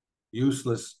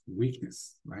 useless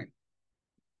weakness, right?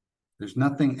 There's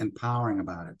nothing empowering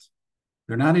about it.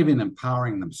 They're not even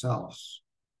empowering themselves.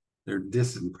 They're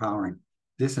disenfranchising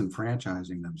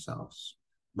themselves,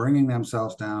 bringing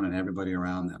themselves down and everybody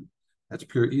around them. That's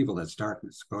pure evil. That's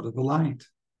darkness. Go to the light.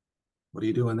 What are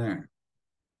you doing there?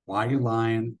 Why are you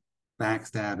lying,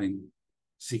 backstabbing,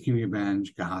 seeking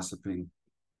revenge, gossiping?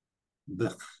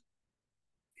 Blech.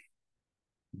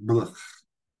 Blech.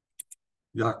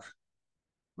 Yuck.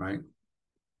 Right?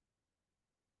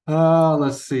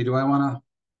 Let's see. Do I want to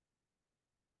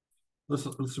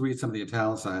let's read some of the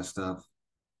italicized stuff.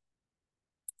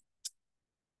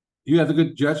 You have the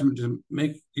good judgment to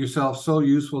make yourself so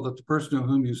useful that the person to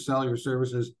whom you sell your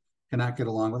services cannot get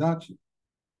along without you.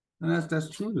 And that's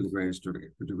true to the greatest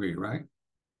degree, right?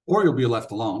 Or you'll be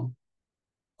left alone,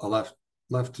 left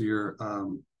to your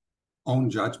own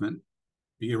judgment,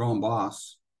 be your own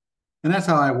boss. And that's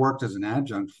how I worked as an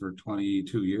adjunct for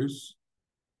 22 years.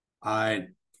 I'd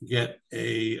get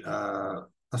a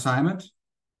assignment,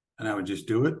 and I would just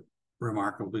do it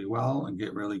remarkably well and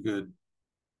get really good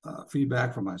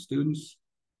feedback from my students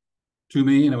to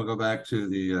me, and it would go back to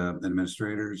the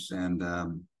administrators, and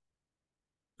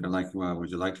they're like, well,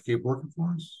 would you like to keep working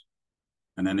for us?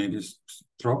 And then they just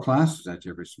throw classes at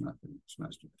you every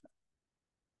semester.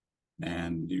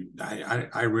 And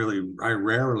I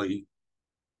rarely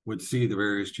would see the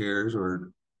various chairs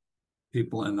or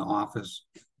people in the office.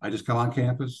 I just come on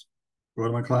campus, go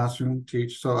to my classroom,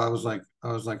 teach. So I was like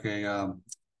a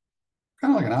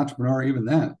kind of like an entrepreneur even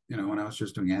then, when I was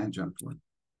just doing adjunct work.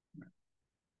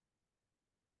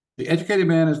 The educated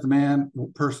man is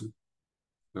the person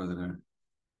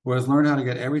who has learned how to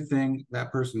get everything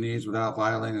that person needs without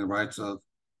violating the rights of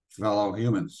fellow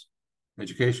humans.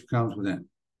 Education comes within.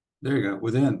 There you go,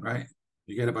 within, right?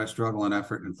 You get it by struggle and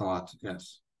effort and thought,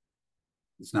 yes.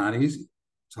 It's not easy.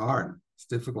 It's hard. It's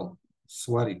difficult. It's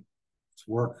sweaty. It's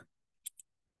work.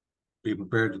 Be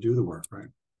prepared to do the work, right?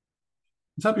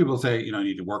 And some people say, you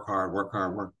need to work hard, work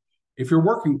hard, work. If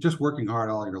you're just working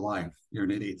hard all your life, you're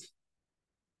an idiot.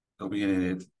 Don't be an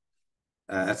idiot.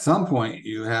 At some point,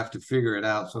 you have to figure it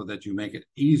out so that you make it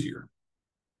easier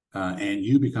and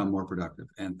you become more productive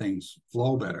and things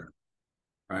flow better,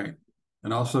 right?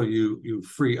 And also you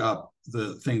free up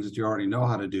the things that you already know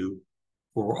how to do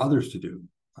for others to do.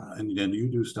 And then you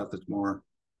do stuff that's more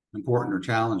important or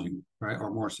challenging, right? Or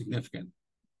more significant,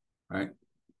 right?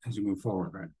 As you move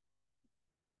forward, right?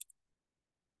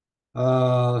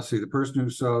 Let's see. The person who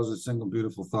sows a single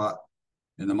beautiful thought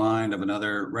in the mind of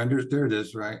another renders, there it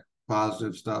is, right?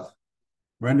 Positive stuff.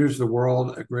 Renders the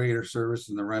world a greater service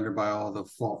than the rendered by all the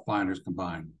fault finders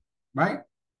combined, right?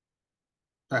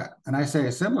 And I say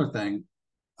a similar thing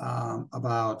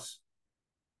about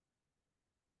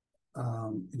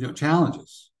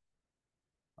challenges.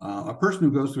 A person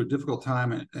who goes through a difficult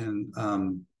time and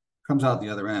comes out the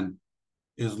other end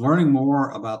is learning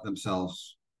more about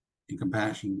themselves in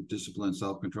compassion, discipline,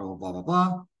 self-control, blah, blah,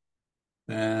 blah,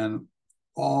 than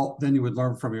you would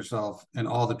learn from yourself and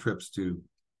all the trips to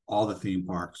all the theme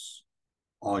parks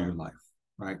all your life,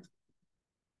 right?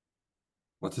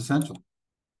 What's essential?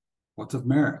 What's of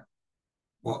merit?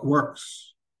 What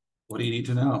works? What do you need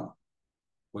to know?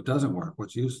 What doesn't work?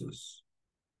 What's useless?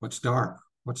 What's dark?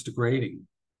 What's degrading?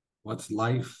 What's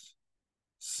life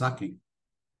sucking,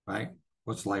 right?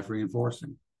 What's life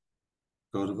reinforcing?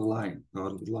 Go to the light. Go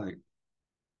to the light.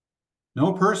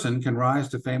 No person can rise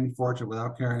to fame and fortune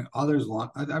without carrying others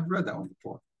along. I've read that one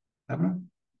before, haven't I?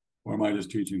 Or am I just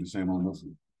teaching the same old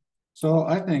lesson? So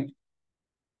I think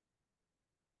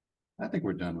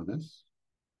we're done with this.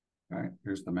 All right,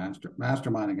 here's the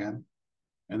mastermind again.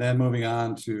 And then moving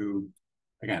on to,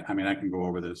 again, I can go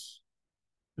over this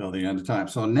till the end of time.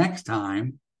 So next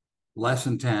time,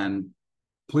 lesson 10,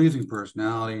 pleasing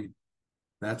personality.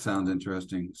 That sounds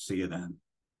interesting. See you then.